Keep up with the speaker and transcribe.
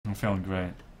I'm feeling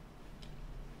great.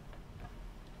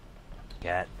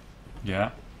 Cat.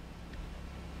 Yeah.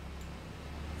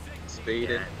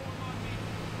 Speeding.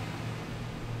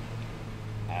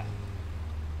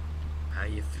 How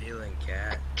you feeling,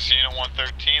 Cat? Unit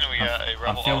 113, we got a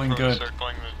rebel feeling off-road good.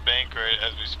 circling the bank right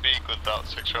as we speak with about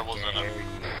 6 rebels in it.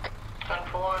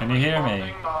 Can you hear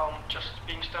me? Just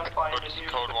being standby.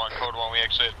 Code 1, we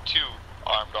actually have 2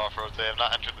 armed off-roads. They have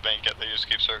not entered the bank yet, they just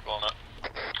keep circling it.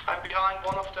 I'm behind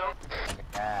one of them.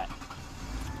 Cat.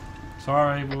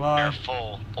 Sorry, bye. They're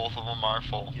full, both of them are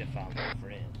full. You found my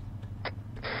friend.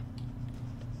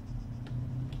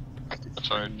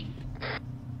 That's right.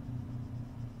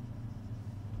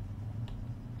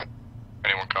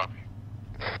 Anyone copy?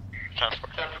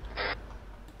 10-4.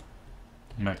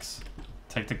 Mix.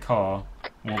 Take the car.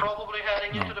 Probably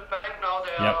heading into the bank now.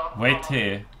 They Yep, are, wait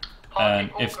here.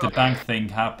 And if the bank thing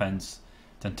happens,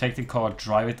 then take the car,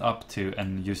 drive it up to,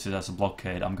 and use it as a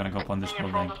blockade. I'm gonna go up on this in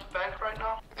building. front of the bank right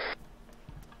now.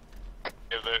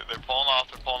 Yeah, they're pulling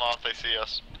off, they see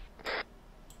us.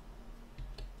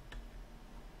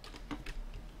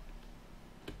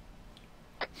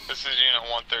 This is Unit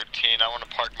 113, I want to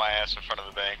park my ass in front of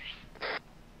the bank.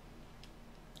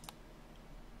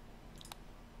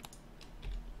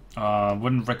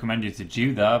 Wouldn't recommend you to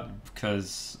do that,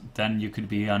 because then you could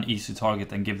be an easy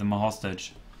target and give them a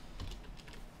hostage.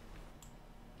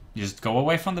 Just go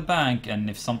away from the bank, and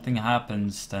if something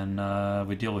happens, then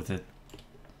we deal with it.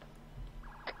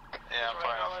 Yeah, I'm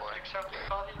fine, I'm fine. Except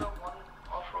the one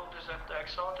off-road is at the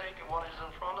exotic and one is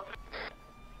in front of it.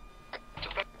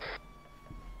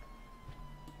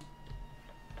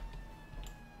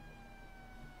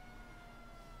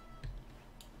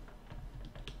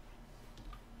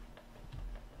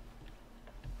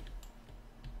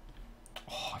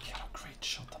 Oh, I got a great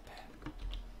shot up here.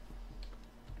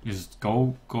 Just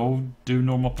go do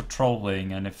normal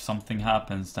patrolling, and if something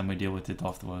happens, then we deal with it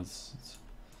afterwards.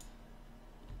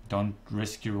 Don't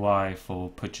risk your life or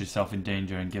put yourself in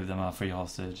danger and give them a free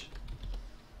hostage.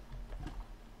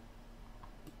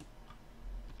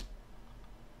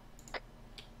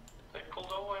 They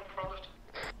pulled over in front of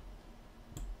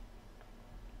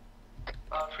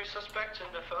the... 3 suspects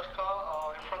in the first car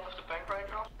are in front of the bank right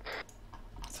now.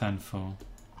 10-4.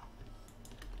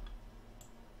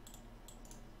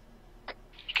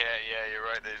 Okay, yeah, you're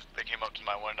right, they came up to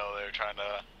my window, they were trying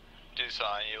to do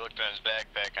something, you looked in his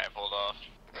backpack and I pulled off.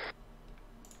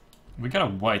 We got a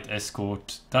white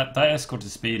escort. That escort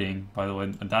is speeding, by the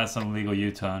way. That's an illegal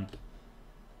U-turn.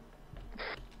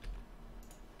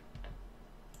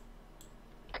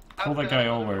 Pull that guy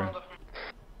over.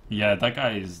 Yeah, that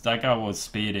guy was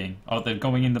speeding. Oh, they're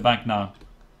going in the bank now.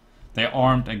 They're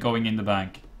armed and going in the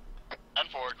bank.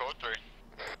 10-4, code 3.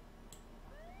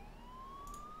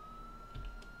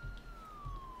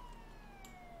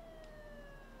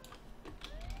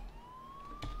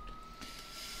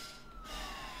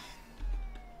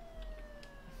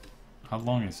 How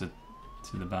long is it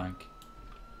to the bank?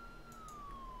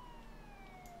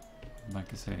 The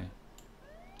bank is here.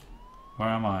 Where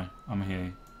am I? I'm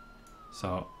here.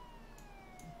 So,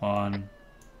 1,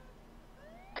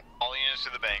 All units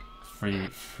to the bank.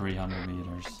 300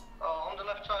 meters. On the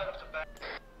left side of the bank.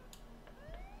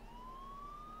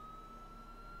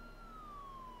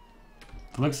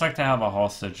 Looks like they have a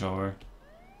hostage over.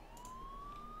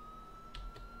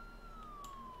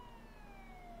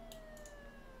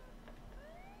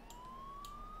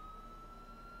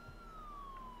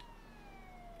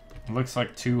 Looks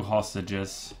like 2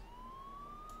 hostages.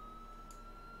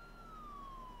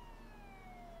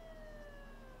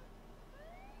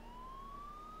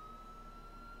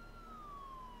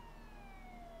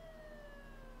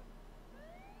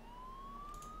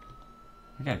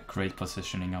 We got great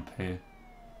positioning up here.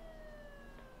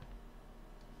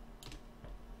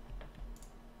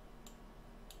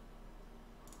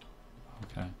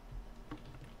 Okay.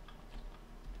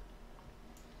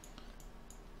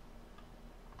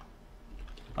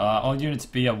 All units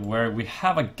be aware, we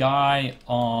have a guy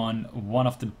on one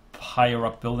of the higher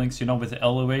up buildings, you know, with the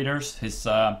elevators. His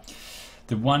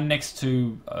the one next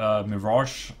to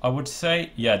Mirage, I would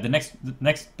say. Yeah, the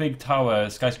next big tower,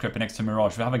 skyscraper next to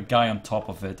Mirage. We have a guy on top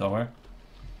of it, over.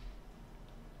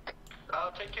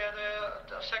 Take care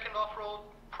the second off-road,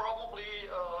 probably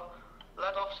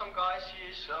let off some guys.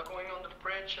 He's going on the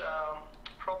bridge,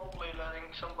 probably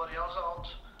letting somebody else out,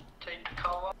 take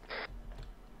cover.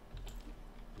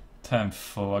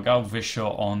 10-4. I got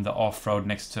visual on the off-road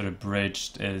next to the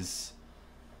bridge. Is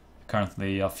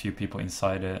currently a few people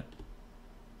inside it.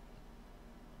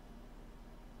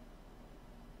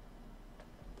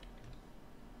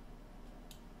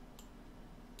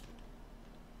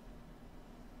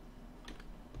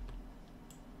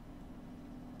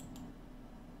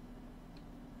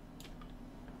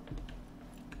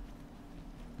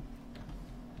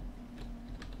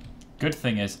 Good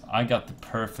thing is, I got the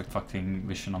perfect fucking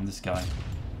vision on this guy.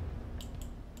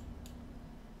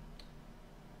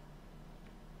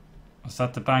 Was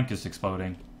that the bank is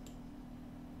exploding?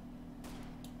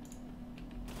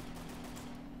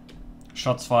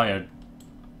 Shots fired.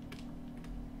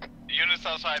 Units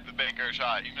outside the banker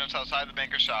shot. Units outside the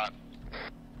banker shot.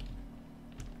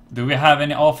 Do we have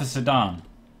any officer down?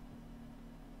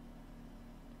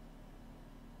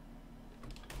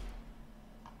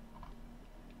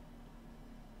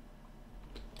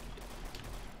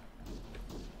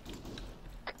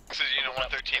 This is Unit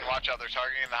 113. Watch out, they're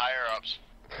targeting the higher ups.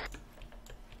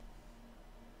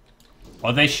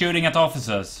 Are they shooting at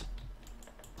officers?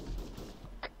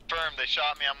 Firm, they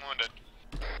shot me, I'm wounded.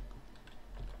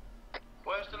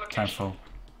 Where's the location? Careful.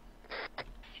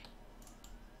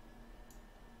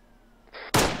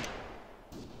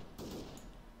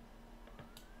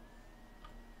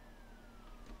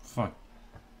 Fuck.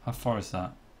 How far is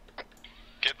that?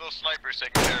 Get those snipers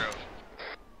taken care of.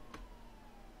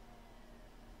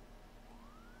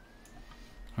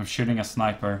 I'm shooting a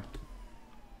sniper.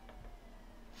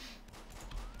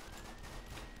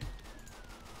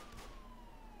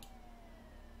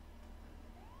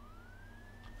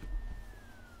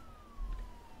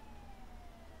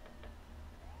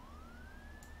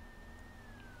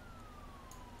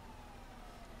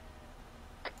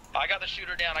 I got the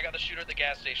shooter down. I got the shooter at the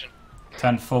gas station.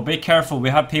 10-4. Be careful. We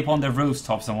have people on the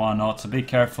rooftops and whatnot, so be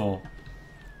careful.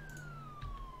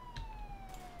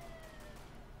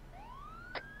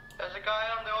 There's a guy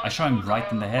on the other I shot him side,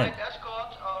 right in the head. white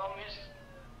escort,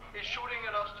 he's shooting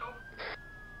at us too.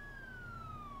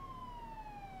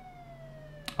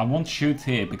 I won't shoot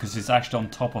here because it's actually on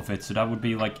top of it, so that would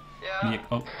be like Yeah. me.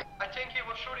 Oh, I think he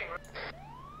was shooting.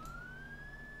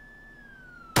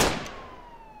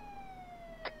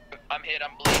 I'm hit.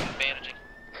 I'm bleeding. Bandaging.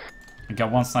 I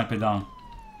got one sniper down.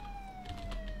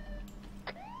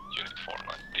 Unit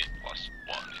 490 plus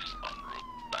 1 is en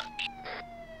route back.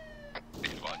 Be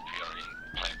advised, we are in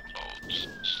plain clothes,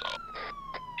 so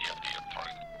ELD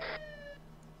target.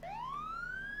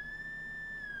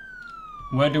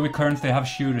 Where do we currently have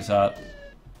shooters at?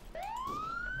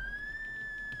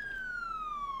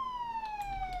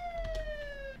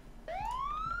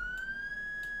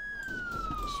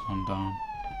 There's one down.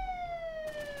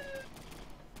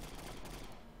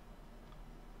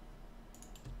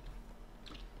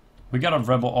 We got a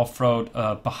rebel off-road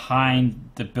behind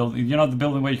the building. You know the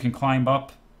building where you can climb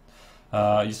up?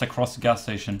 Just across the gas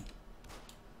station.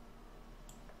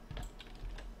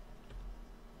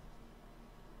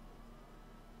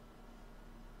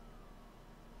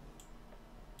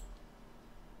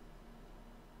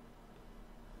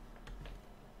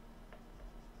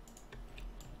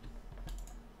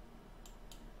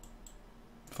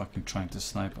 Fucking trying to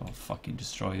snipe, I'll fucking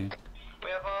destroy you. We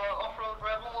have a off-road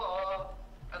rebel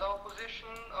at our position.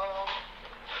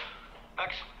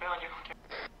 Max, behind you. Okay.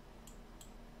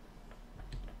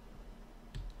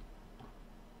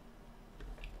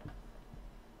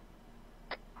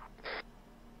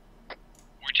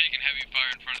 We're taking heavy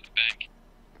fire in front of the bank.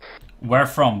 Where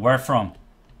from? Where from?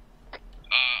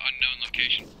 Unknown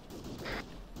location.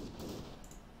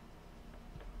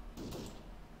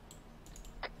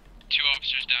 Two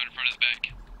officers down in front of the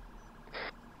bank.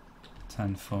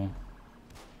 10-4.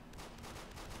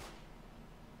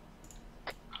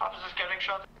 Officer's getting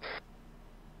shot.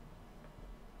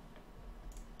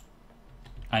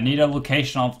 I need a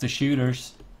location of the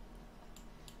shooters.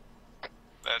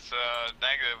 That's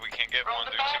negative, we can't get From one,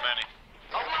 the there's too back. many.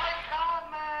 Oh my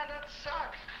god, man, that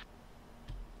sucks.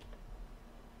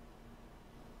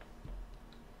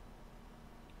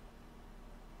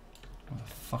 Where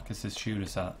the fuck is this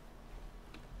shooters at?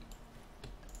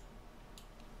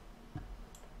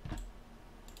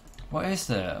 What is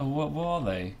there? What are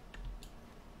they?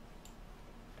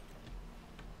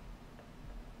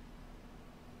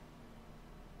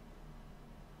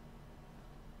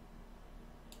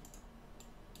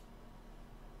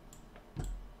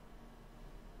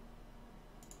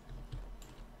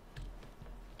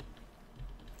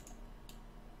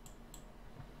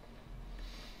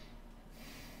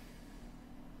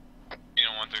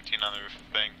 Unit 113 on the roof of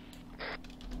the bank.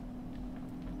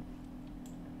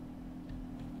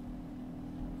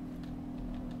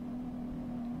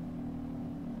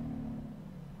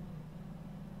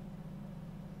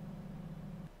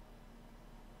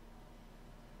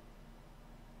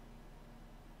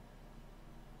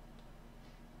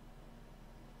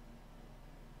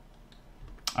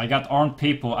 I got armed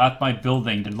people at my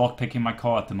building. They're lockpicking my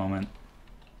car at the moment.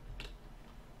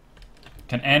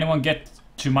 Can anyone get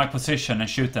to my position and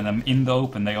shoot them? I'm in the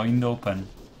open. They are in the open.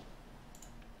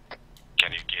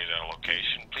 Can you get a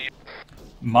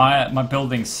My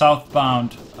building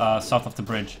southbound, south of the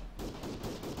bridge.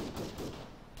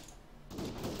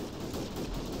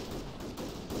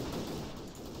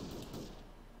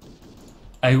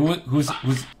 Hey, who's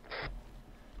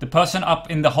the person up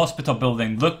in the hospital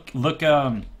building? Look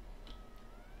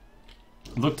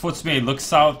towards me. Look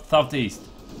southeast.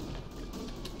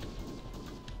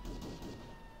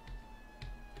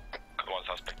 Got one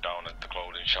suspect down at the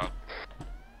clothing shop.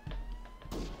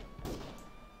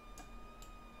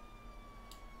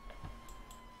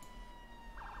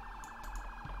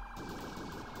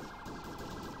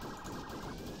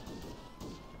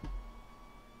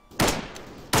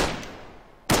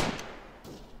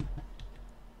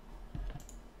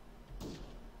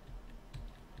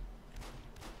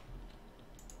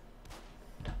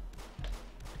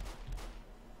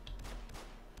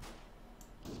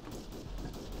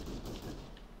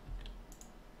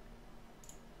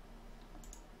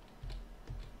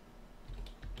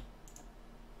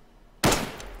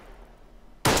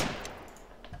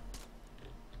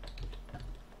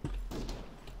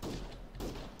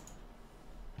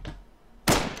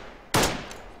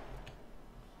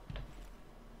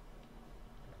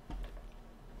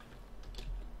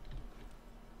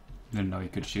 Didn't know he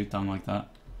could shoot down like that.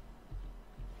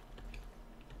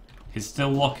 He's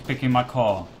still lockpicking my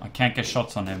car. I can't get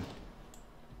shots on him.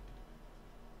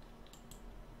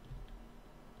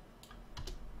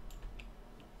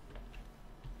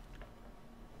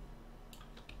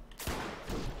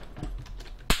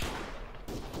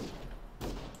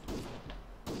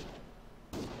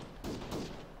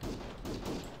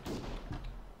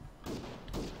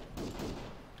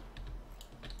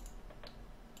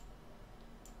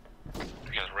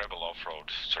 We got rebel off-road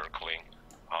circling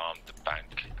the bank.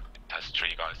 It has 3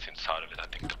 guys inside of it. I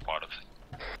think they're part of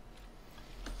it.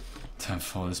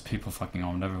 10-4, there's people fucking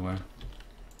armed everywhere.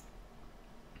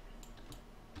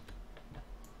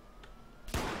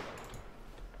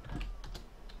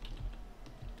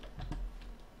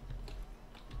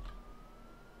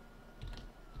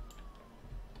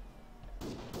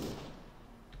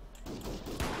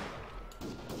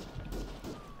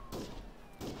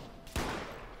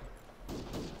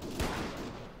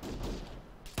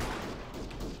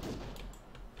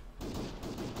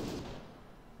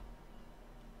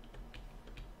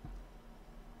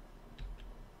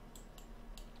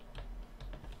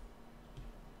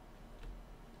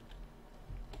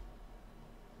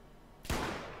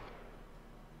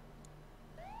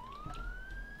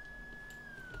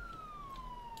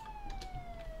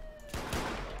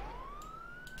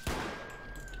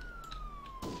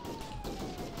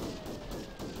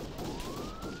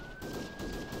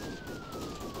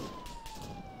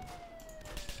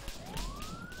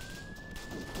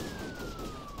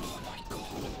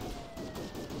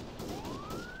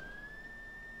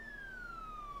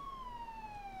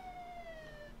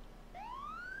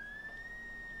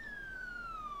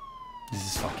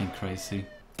 This is fucking crazy.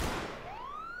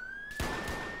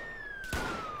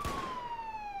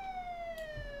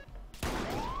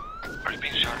 Are you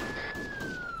being shot?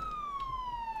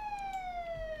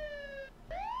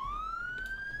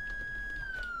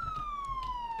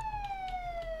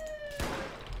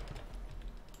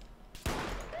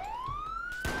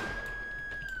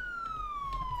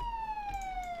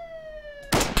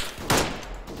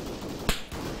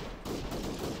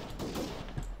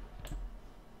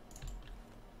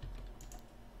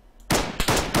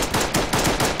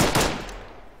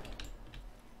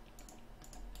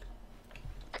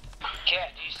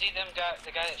 Cat, do you see them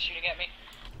the guy that's shooting at me?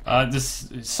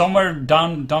 This somewhere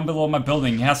down below my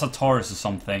building. He has a Taurus or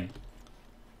something.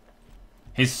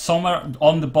 He's somewhere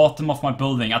on the bottom of my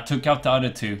building. I took out the other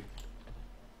 2.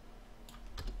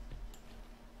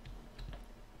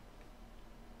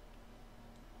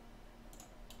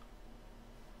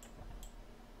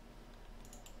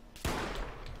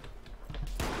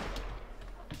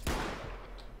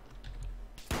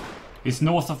 He's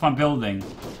north of my building.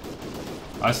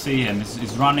 I see him.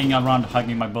 He's running around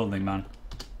hugging my building, man.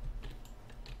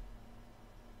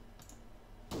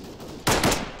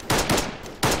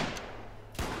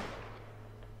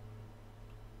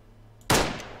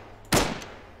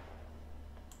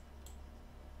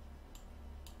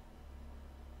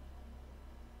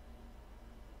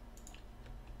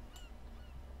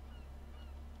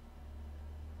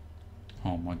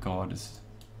 Oh my god, it's...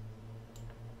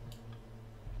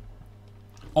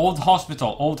 Old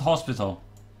hospital, old hospital.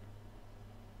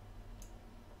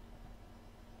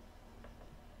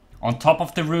 On top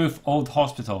of the roof, old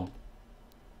hospital.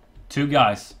 2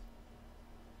 guys.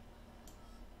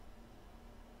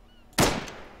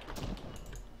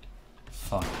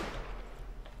 Fuck.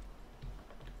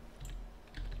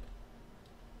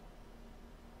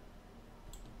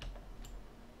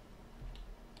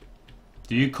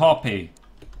 Do you copy?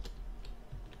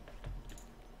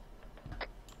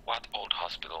 What old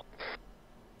hospital?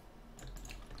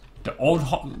 The old,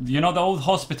 you know the old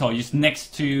hospital, just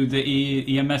next to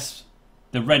the EMS,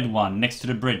 the red one, next to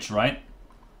the bridge, right?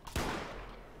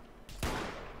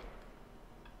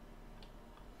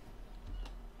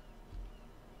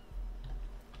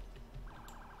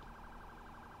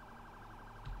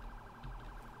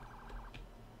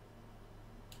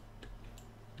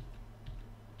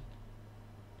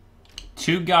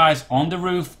 Two guys on the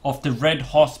roof of the red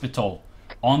hospital.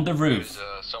 On the roof.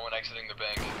 There's someone exiting the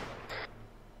bank.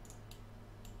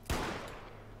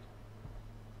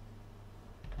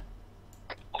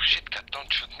 Oh shit, Cat,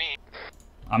 don't shoot me.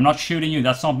 I'm not shooting you,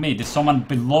 that's not me. There's someone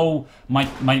below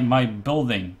my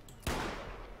building.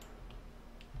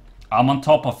 I'm on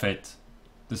top of it.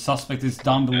 The suspect is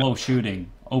down below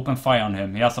shooting. Open fire on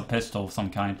him. He has a pistol of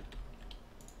some kind.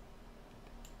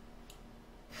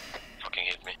 Fucking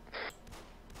hit me.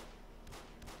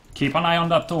 Keep an eye on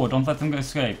that door, don't let them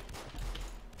escape.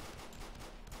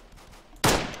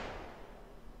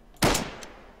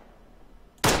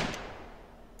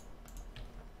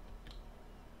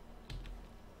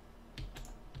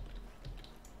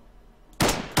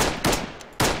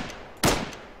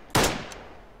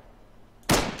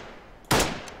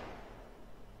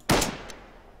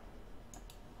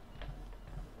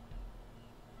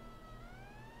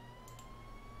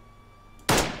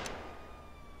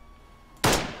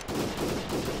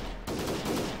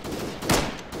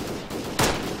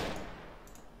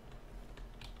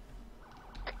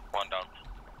 One down.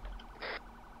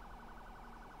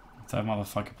 If that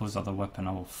motherfucker pulls out the weapon,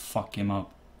 I will fuck him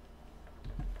up.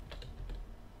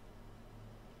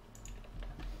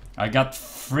 I got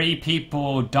 3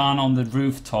 people down on the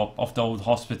rooftop of the old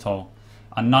hospital.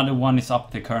 Another one is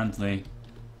up there currently.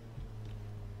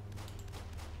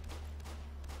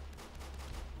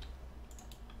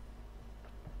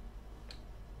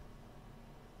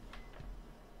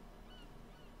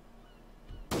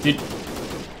 Did...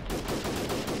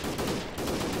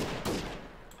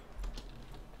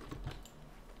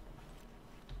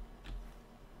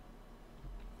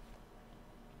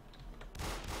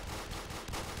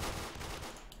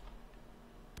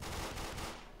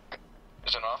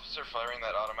 Is an officer firing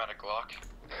that automatic Glock?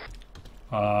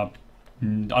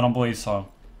 I don't believe so.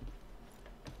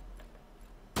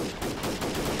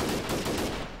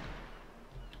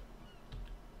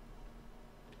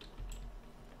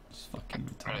 It's fucking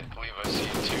Alright, retarded. I believe I see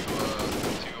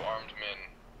two armed men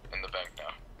in the bank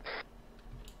now.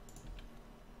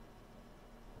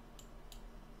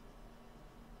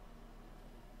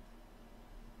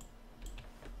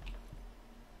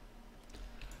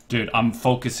 Dude, I'm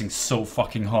focusing so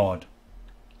fucking hard.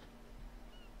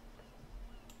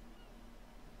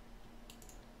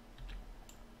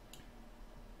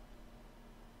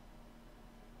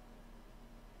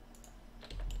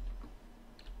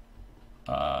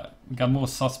 Got more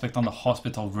suspect on the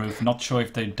hospital roof. Not sure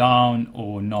if they're down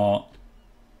or not.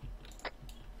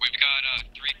 We've got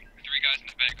three guys in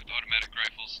the bank with automatic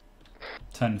rifles.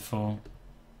 10-4.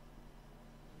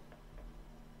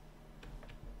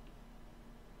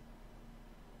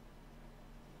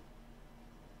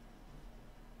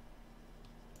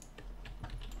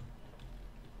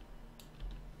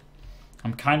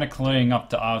 I'm kind of clearing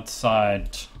up the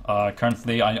outside.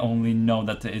 Currently, I only know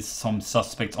that there is some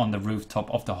suspect on the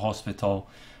rooftop of the hospital.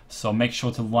 So make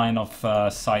sure to line of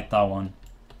sight that one.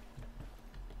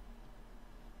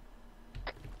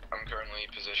 I'm currently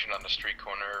positioned on the street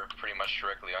corner, pretty much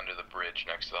directly under the bridge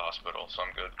next to the hospital, so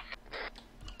I'm good.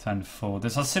 10-4.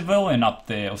 There's a civilian up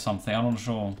there or something, I'm not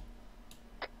sure.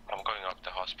 I'm going up the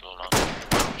hospital now.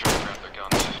 I'm trying to grab their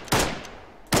guns.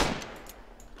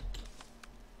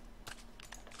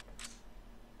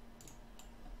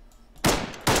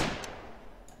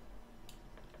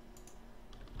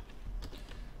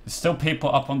 There's still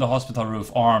people up on the hospital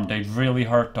roof armed. They'd really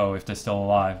hurt though if they're still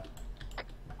alive.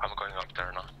 I'm going up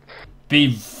there now.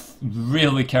 Be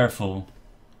really careful.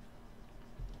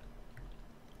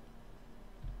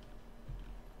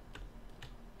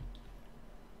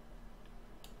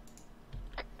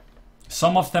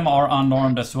 Some of them are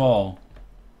unarmed as well.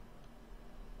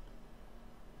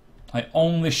 I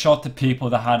only shot the people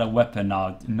that had a weapon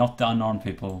out, not the unarmed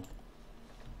people.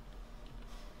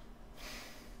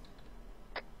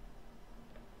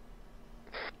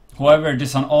 However,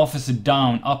 there's an officer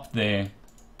down up there,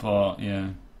 but yeah.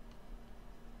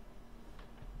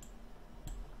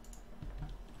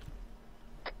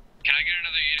 Can I get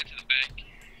another unit to the bank?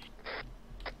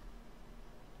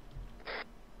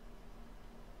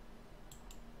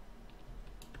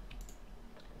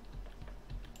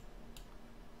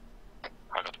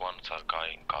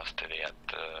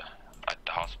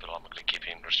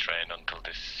 remain until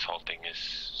this whole thing is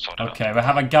sorted out. Okay, we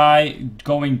have a guy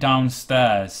going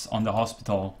downstairs on the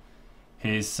hospital.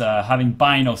 He's having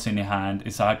binos in his hand.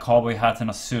 It's a cowboy hat and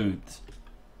a suit.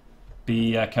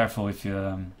 Be careful if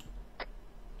you...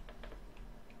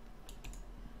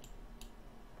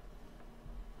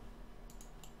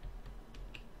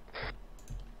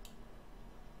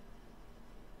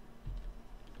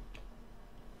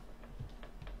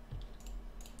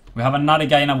 We have another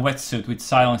guy in a wetsuit with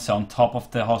silencer on top of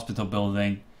the hospital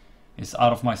building. He's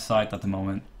out of my sight at the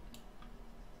moment.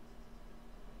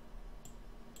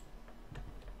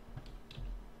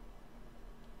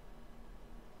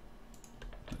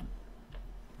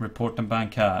 Report and ban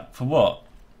cat. For what?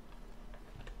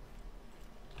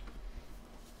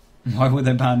 Why would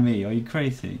they ban me? Are you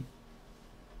crazy?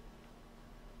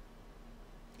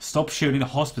 Stop shooting the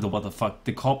hospital, what the fuck?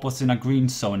 The cop was in a green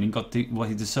zone and got what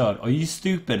he deserved. Are you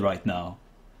stupid right now?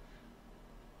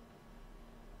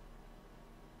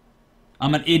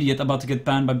 I'm an idiot about to get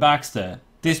banned by Baxter.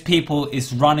 This people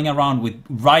is running around with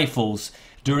rifles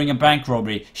during a bank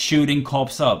robbery, shooting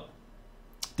cops up.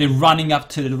 They're running up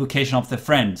to the location of their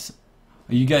friends.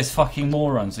 Are you guys fucking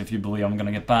morons if you believe I'm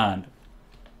gonna get banned?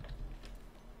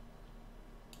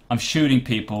 I'm shooting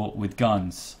people with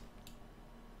guns.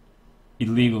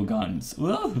 Illegal guns.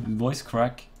 Whoa, voice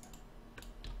crack.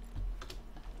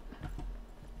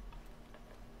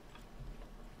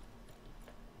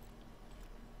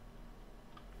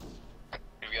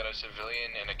 We've got a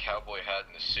civilian in a cowboy hat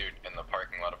and a suit in the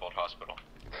parking lot of Old Hospital.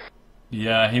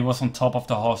 Yeah, he was on top of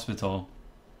the hospital.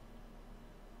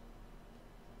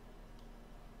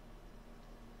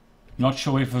 Not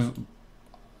sure if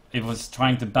it was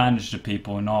trying to bandage the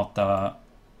people or not a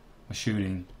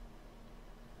shooting.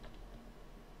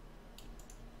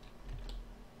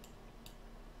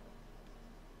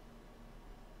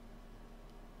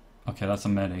 Okay, that's a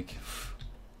medic.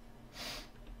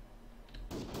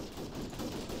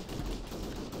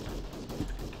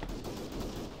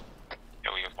 Yeah,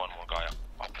 we have one more guy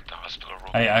up at the hospital room.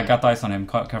 Hey, I got eyes on him.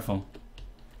 Careful.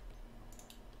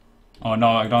 Oh no,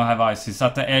 I don't have eyes. He's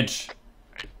at the edge.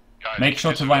 Hey, guys, Make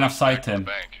sure to line of sight him.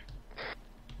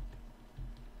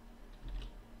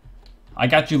 I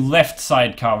got you left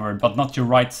side covered, but not your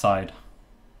right side.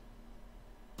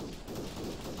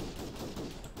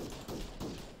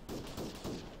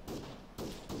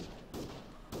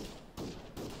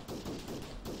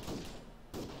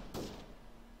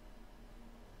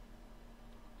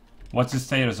 What's his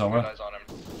status, over? Got eyes on him.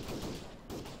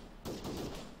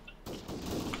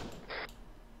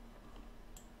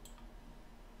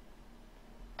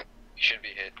 He should be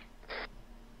hit.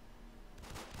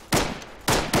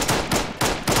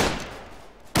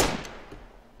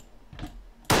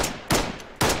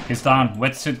 He's down.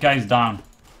 Wetsuit guy is down.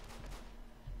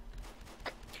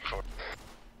 You want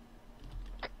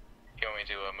me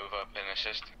to move up and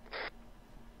assist?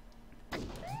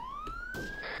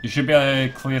 You should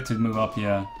be clear to move up,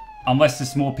 yeah. Unless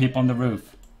there's more people on the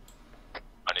roof.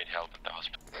 I need help at the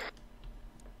hospital.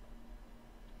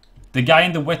 The guy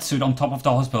in the wetsuit on top of the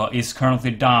hospital is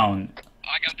currently down.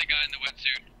 I got the guy in the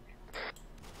wetsuit.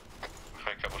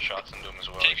 Put a couple shots into him as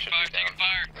well. Take He should fire, be down. take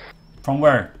fire. From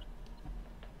where?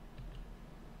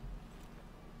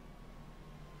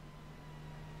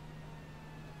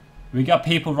 We got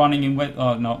people running in wet.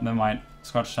 Oh no, never mind.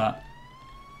 Scratch that.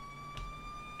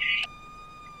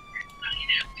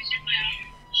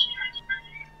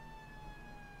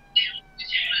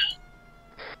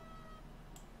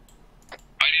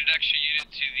 I need an extra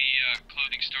unit to the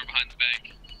clothing store behind the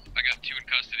bank. I got 2 in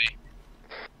custody.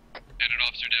 And an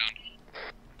officer down.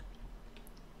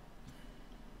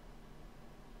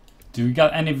 Do we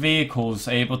got any vehicles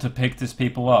able to pick these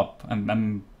people up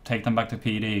and take them back to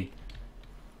PD?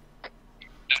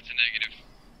 That's a negative.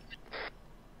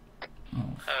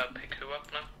 Pick who up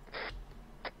now?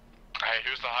 Hey,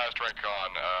 who's the highest rank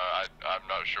on? I'm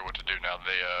not sure what to do now.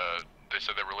 They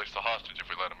said they released the hostage if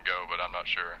we let him go, but I'm not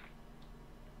sure.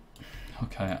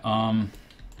 Okay,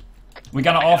 we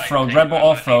got an off-road, rebel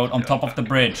off-road on top of the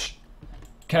bridge.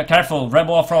 Careful,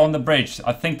 rebel off-road on the bridge.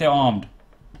 I think they're armed.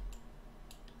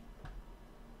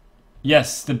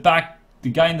 Yes, the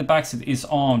guy in the backseat is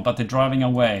armed, but they're driving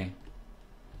away.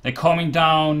 They're coming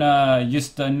down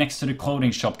just next to the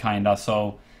clothing shop, kinda,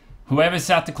 so whoever's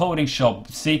at the clothing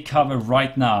shop, seek cover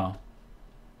right now.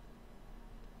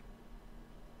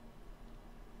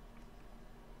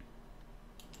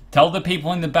 Tell the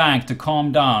people in the bank to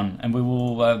calm down, and we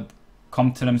will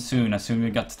come to them soon, as soon as we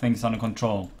got things under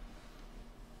control.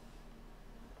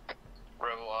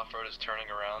 Rebel off-road is turning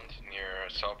around near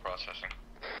cell processing.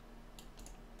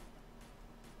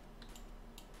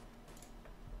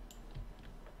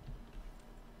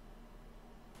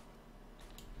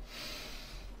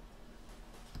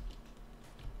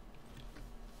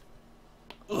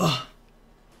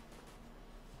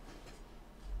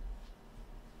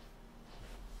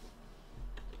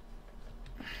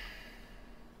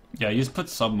 Yeah, just put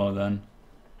sub mode then.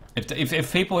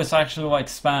 If people is actually like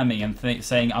spamming and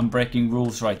saying I'm breaking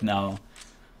rules right now,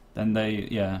 then they,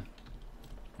 yeah.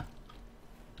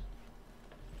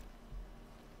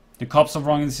 The cops are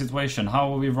wrong in the situation.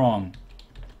 How are we wrong?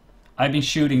 I've been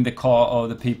shooting the car of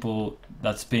the people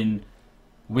that's been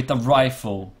with a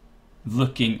rifle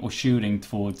looking or shooting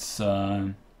towards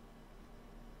the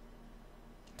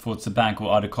bank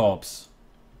or other cops.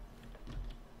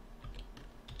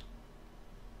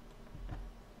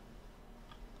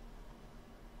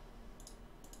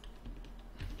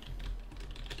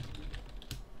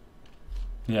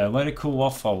 Yeah, let it cool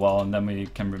off for a while and then we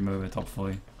can remove it,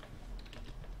 hopefully.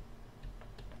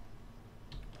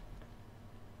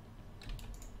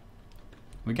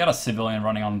 We got a civilian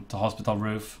running on the hospital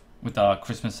roof with a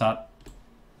Christmas hat.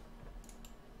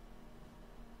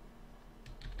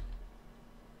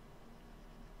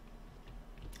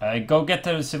 Go get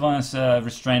the civilian's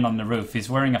restrained on the roof. He's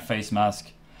wearing a face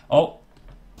mask. Oh!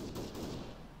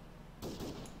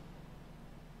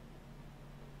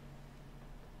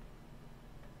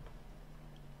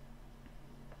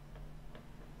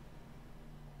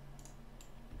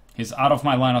 He's out of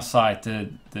my line of sight,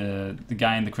 the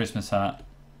guy in the Christmas hat.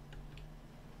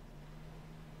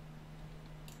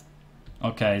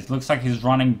 Okay, it looks like he's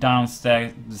running down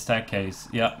the staircase.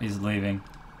 Yep, he's leaving.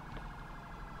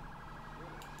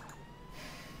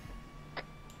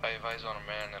 I have eyes on a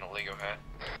man in a Lego hat.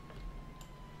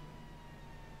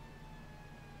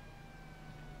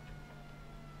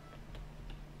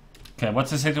 Okay, what's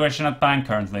the situation at bank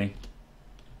currently?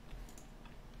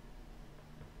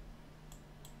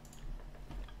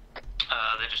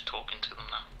 They're just talking to them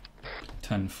now.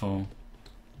 10-4.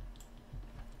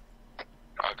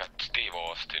 I got Steve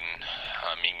Austin,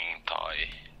 Minging Tai,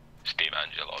 Steve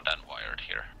Angelo, Dan Wired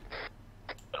here.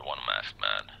 And one masked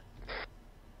man.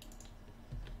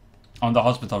 On the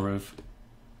hospital roof.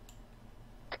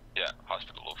 Yeah,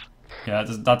 hospital roof. Yeah,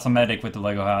 that's a medic with the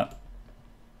Lego hat.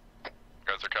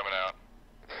 Guys are coming out.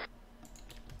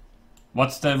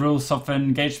 What's the rules of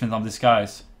engagement of these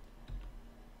guys?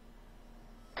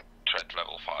 Threat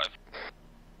level 5.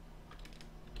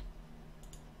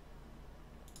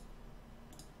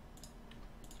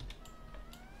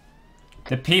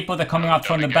 The people that are coming out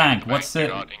from the bank, what's Do the...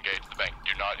 not engage the bank.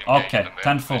 Do not engage Okay,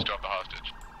 them. 10-4. They still have the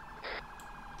hostage.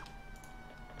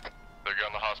 They're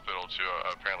going to the hospital to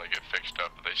apparently get fixed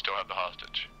up, but they still have the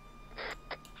hostage.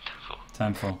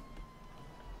 10-4.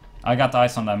 I got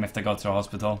eyes on them if they go to the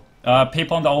hospital.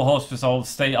 People in the old hospital,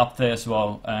 stay up there as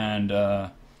well, and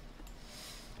a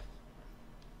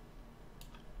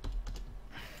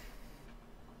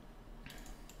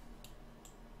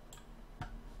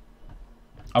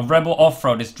rebel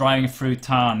off-road is driving through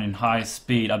town in high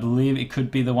speed. I believe it could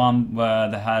be the one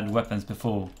where they had weapons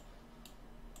before.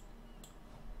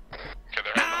 Okay,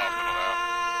 they're in the hospital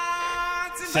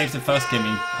now. Save the first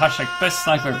gaming. Hashtag best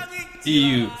sniper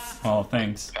EU. Oh,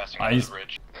 thanks. Passing I over the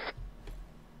bridge.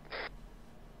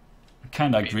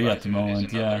 kinda agree at the There's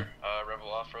moment, yeah. another, Rebel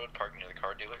off-road parking near the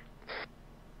car dealer.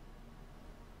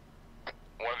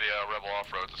 One of the rebel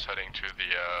off-roads is heading to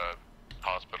the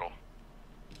hospital.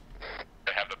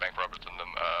 They have the bank robbers in them,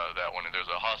 that one, and there's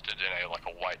a hostage in a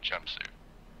white jumpsuit.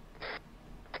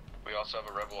 We also have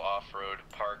a Rebel off-road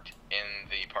parked in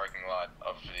the parking lot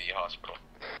of the hospital.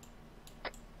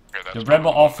 Okay, that's The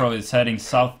rebel off-road is heading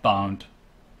southbound.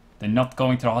 They're not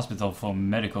going to the hospital for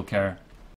medical care.